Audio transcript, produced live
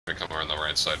to come around the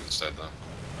right side instead, though.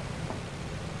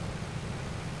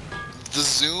 The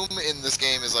zoom in this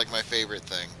game is like my favorite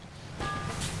thing.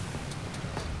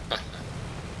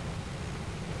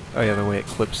 Oh yeah, the way it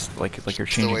clips, like you're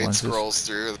changing The way lenses. it scrolls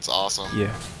through, it's awesome.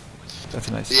 Yeah, that's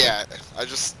a nice. Yeah,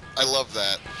 I love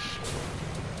that.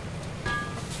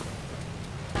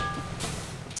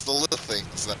 It's the little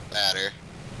things that matter.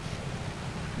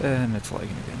 And it's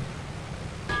lagging again.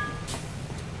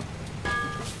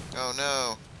 Oh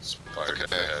no. Spire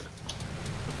ahead.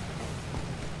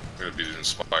 We're gonna be doing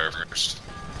Spire first.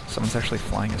 Someone's actually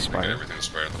flying a Get Spire. everything in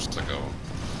Spire looks like oh.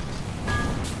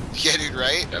 Yeah, dude,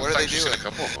 right? Yeah, What are they doing? Seen a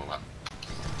couple of them.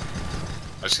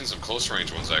 I've seen some close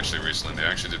range ones actually recently. They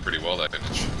actually did pretty well that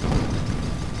image.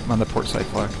 I'm on the port side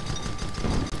flag.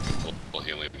 Well,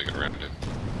 healing to get around it.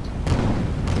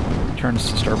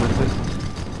 Turns to starboard a bit.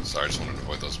 Sorry, I just wanted to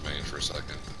avoid those main for a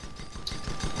second.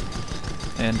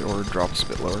 And or drops a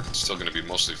bit lower. Still going to be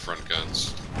mostly front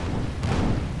guns.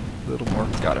 A little more.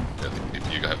 Got him.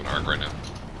 Yeah, you have an arc right now.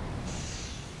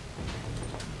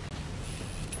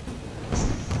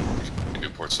 New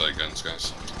port side guns,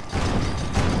 guys.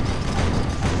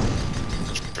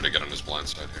 Let's try to get on his blind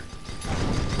side here.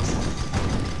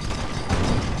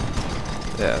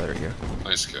 Yeah, there you go.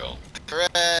 Nice kill.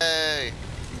 Hooray!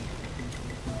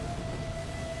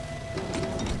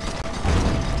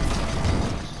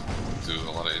 Do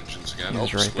a lot of engines again.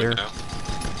 He's right there. Now.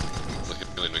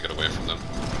 Looking to get away from them.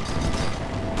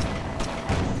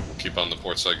 Keep on the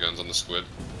port side guns on the squid.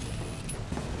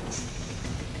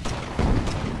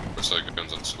 Port side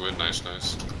guns on squid. Nice,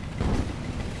 nice.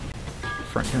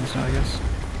 Front guns now, I guess.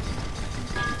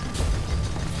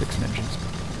 Fixing engines.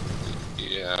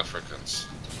 Yeah, front guns.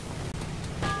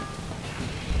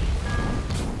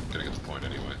 Gotta get the point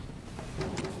anyway.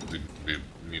 We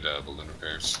need balloon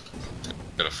repairs.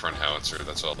 Got a front howitzer,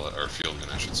 that's all, or field gun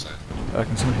I should say.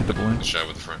 Can someone hit the balloon? The shot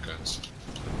with the front guns.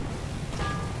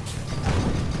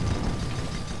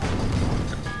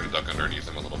 Gonna duck underneath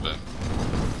him a little bit.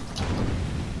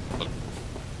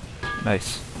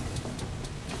 Nice.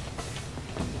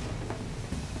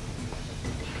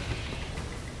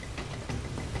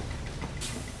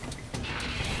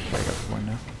 I got the point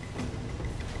now.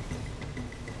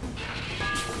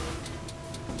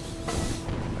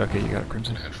 Okay, you got it,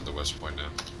 Crimson. Gonna head for the west point now.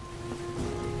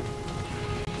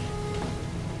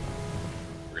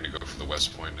 We're gonna go for the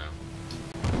west point now.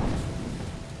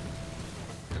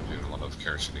 Gonna do a lot of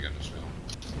kerosene again as well.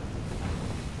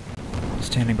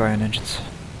 Standing by on engines.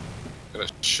 Got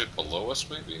a shit below us,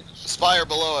 maybe? Spire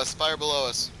below us, spire below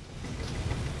us.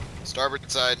 Starboard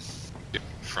side. Yep,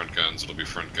 front guns, it'll be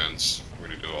front guns. We're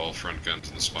gonna do all front guns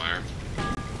in the spire.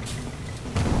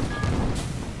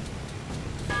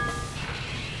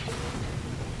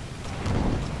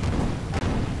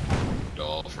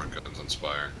 All front guns on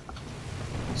spire.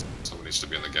 Someone needs to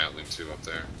be on the Gatling too up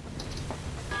there.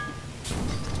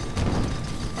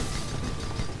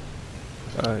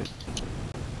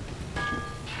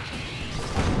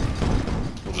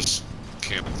 We'll just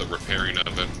camp the repairing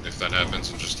of it if that happens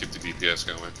and just keep the DPS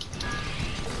going.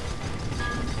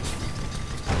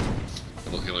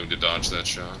 We'll heal him to dodge that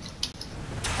shot.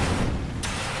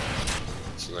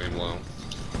 So aim low.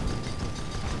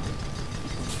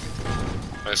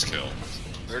 Nice kill.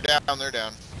 They're down, they're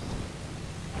down.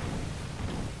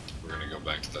 We're gonna go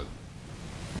back to that.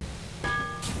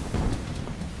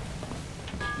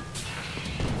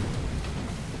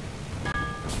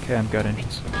 Okay, I've got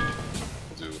engines.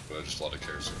 We'll do just a lot of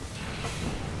kerosene.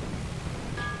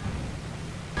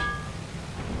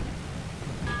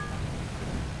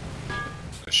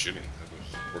 Nice shooting. That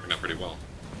was working out pretty well.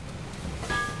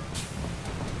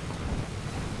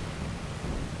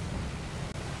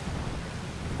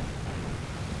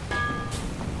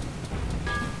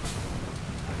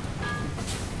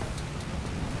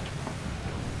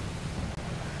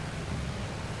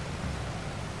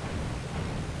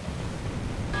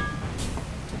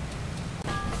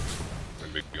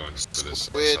 Going to this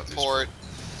Squid southeast port.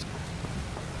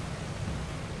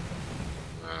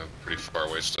 pretty far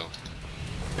away still.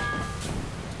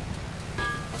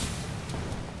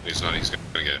 He's not, he's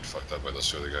gonna get fucked up by those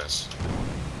two other guys.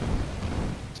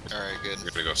 Alright, good.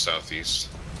 We're gonna go southeast.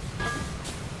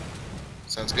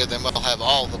 Sounds good, then we'll have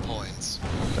all the points.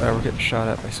 We're getting shot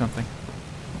at by something.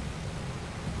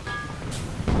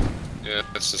 Yeah,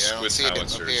 that's the Yeah, I don't squid see it up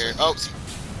howitzer. here. Oh,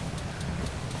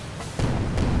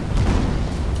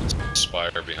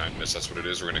 Spire behind us, that's what it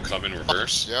is. We're gonna come in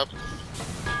reverse. yep.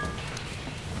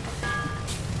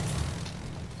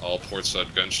 All port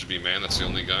side guns should be manned, that's the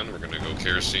only gun. We're gonna go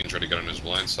kerosene, try to get on his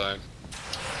blind side.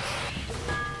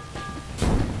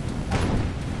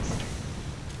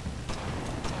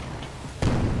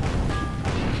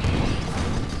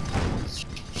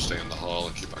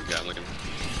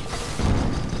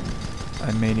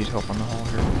 may need help on the hull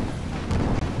here.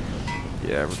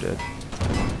 Yeah, we're dead.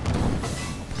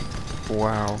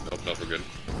 Wow. Nope, nope, we're good.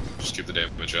 Just keep the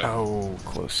damage up. Oh,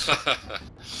 close.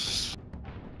 That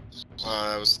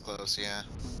was close, yeah.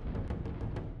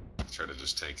 Try to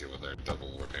just tank it with our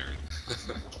double repairing.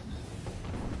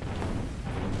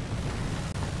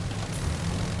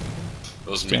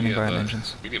 Those Standing by on medium,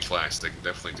 engines. medium flags, they can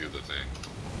definitely do the thing.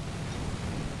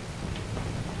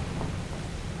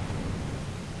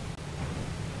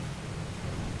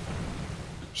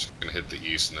 Just gonna hit the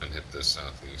east and then hit the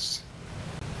southeast.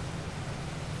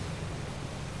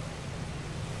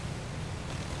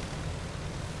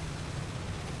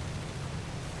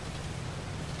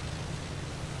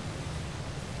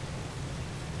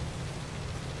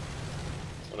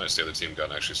 Oh, nice, the other team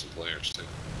got actually some players too.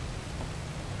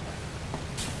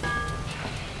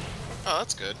 Oh,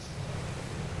 that's good.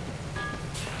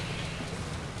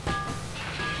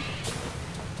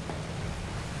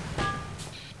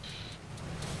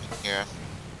 Yeah.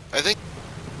 I think...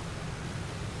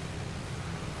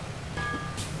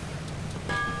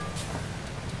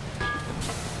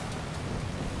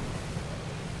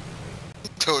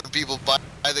 When people buy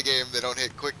the game, they don't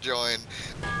hit quick join.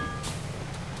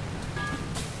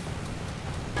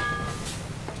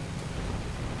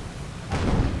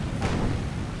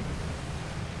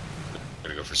 I'm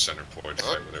gonna go for center point,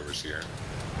 fight whatever's here.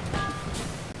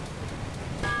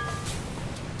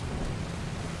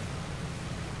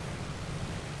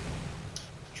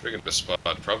 Trying to get the spot,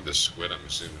 probably the squid, I'm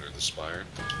assuming, or the spire.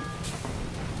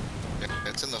 Yeah,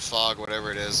 it's in the fog,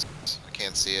 whatever it is. I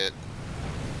can't see it.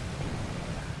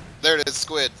 There it is,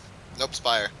 squid. Nope,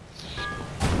 spire.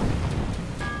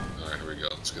 Alright, here we go.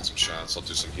 Let's get some shots. I'll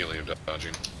do some helium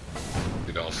dodging.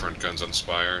 Get all front guns on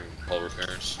spire and hull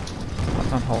repairs.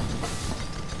 On hull.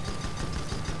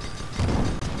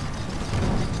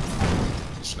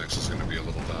 This next is going to be a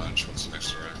little dodge. What's the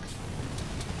next rack?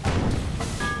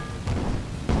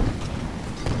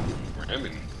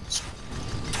 Ramming.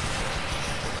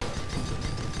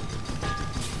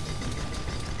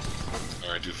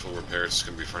 Alright, do full repairs. It's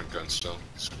going to be front guns still.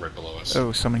 It's right below us.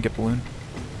 Oh, someone get balloon.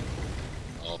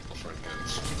 All front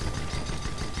guns.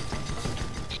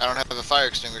 I don't have a fire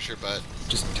extinguisher, but...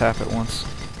 Just tap it once.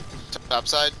 Top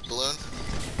side, balloon.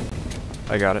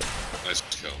 I got it. Nice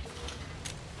kill.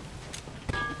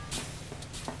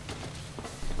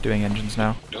 Doing engines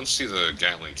now. You don't see the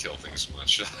Gatling kill things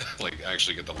much. Like,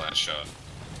 actually get the last shot.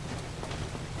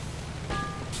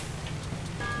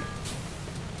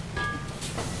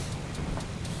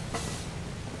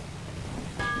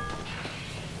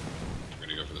 We're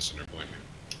gonna go for the center point here.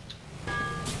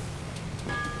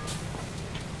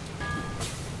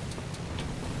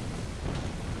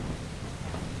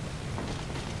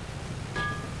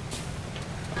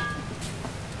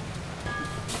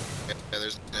 Yeah,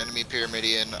 there's an enemy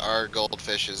Pyramidion. Our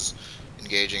goldfish is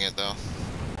engaging it, though.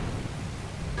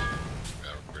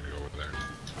 Yeah, we're gonna go over there.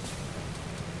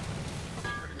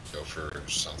 We're gonna go for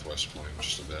southwest point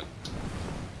just a bit.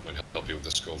 I'm gonna help you with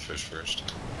this goldfish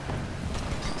first.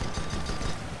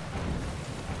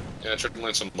 Yeah, try to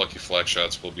land some lucky flag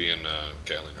shots. We'll be in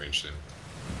Gatling range soon.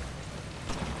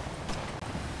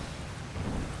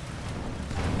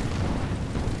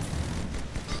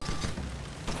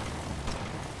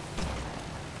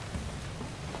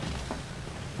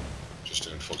 Just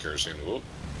doing full kerosene. Whoop.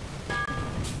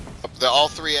 All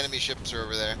three enemy ships are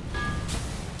over there.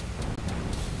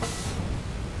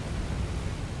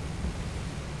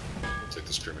 Take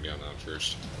this Pyramidion out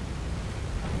first.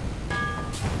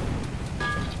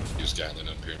 Use Gatling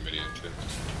on Pyramidion too.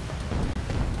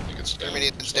 I think it's down.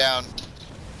 Pyramidian's down.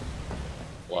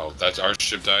 Wow, that's our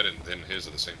ship died and then his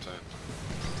at the same time.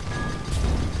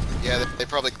 Yeah, they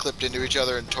probably clipped into each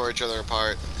other and tore each other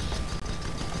apart.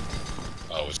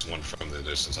 Oh, it's one from the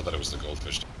distance. I thought it was the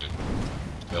goldfish.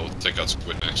 Yeah, we'll take out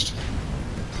squid next.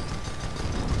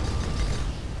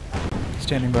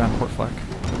 Standing by on port flag.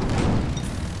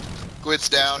 Squid's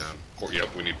down.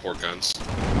 Yep, we need port guns.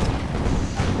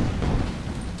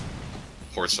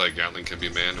 Port side Gatling can be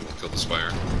manned and we'll kill the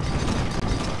spire.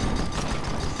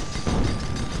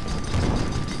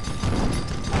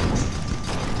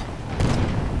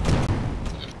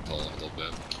 Pull a little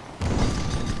bit.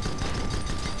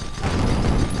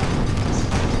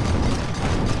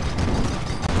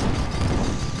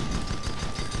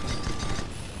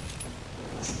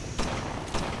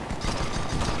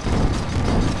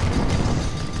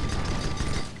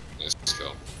 Nice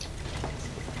kill.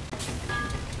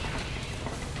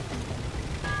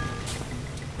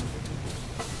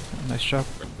 Nice job.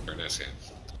 Very nice game.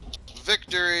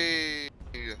 Victory!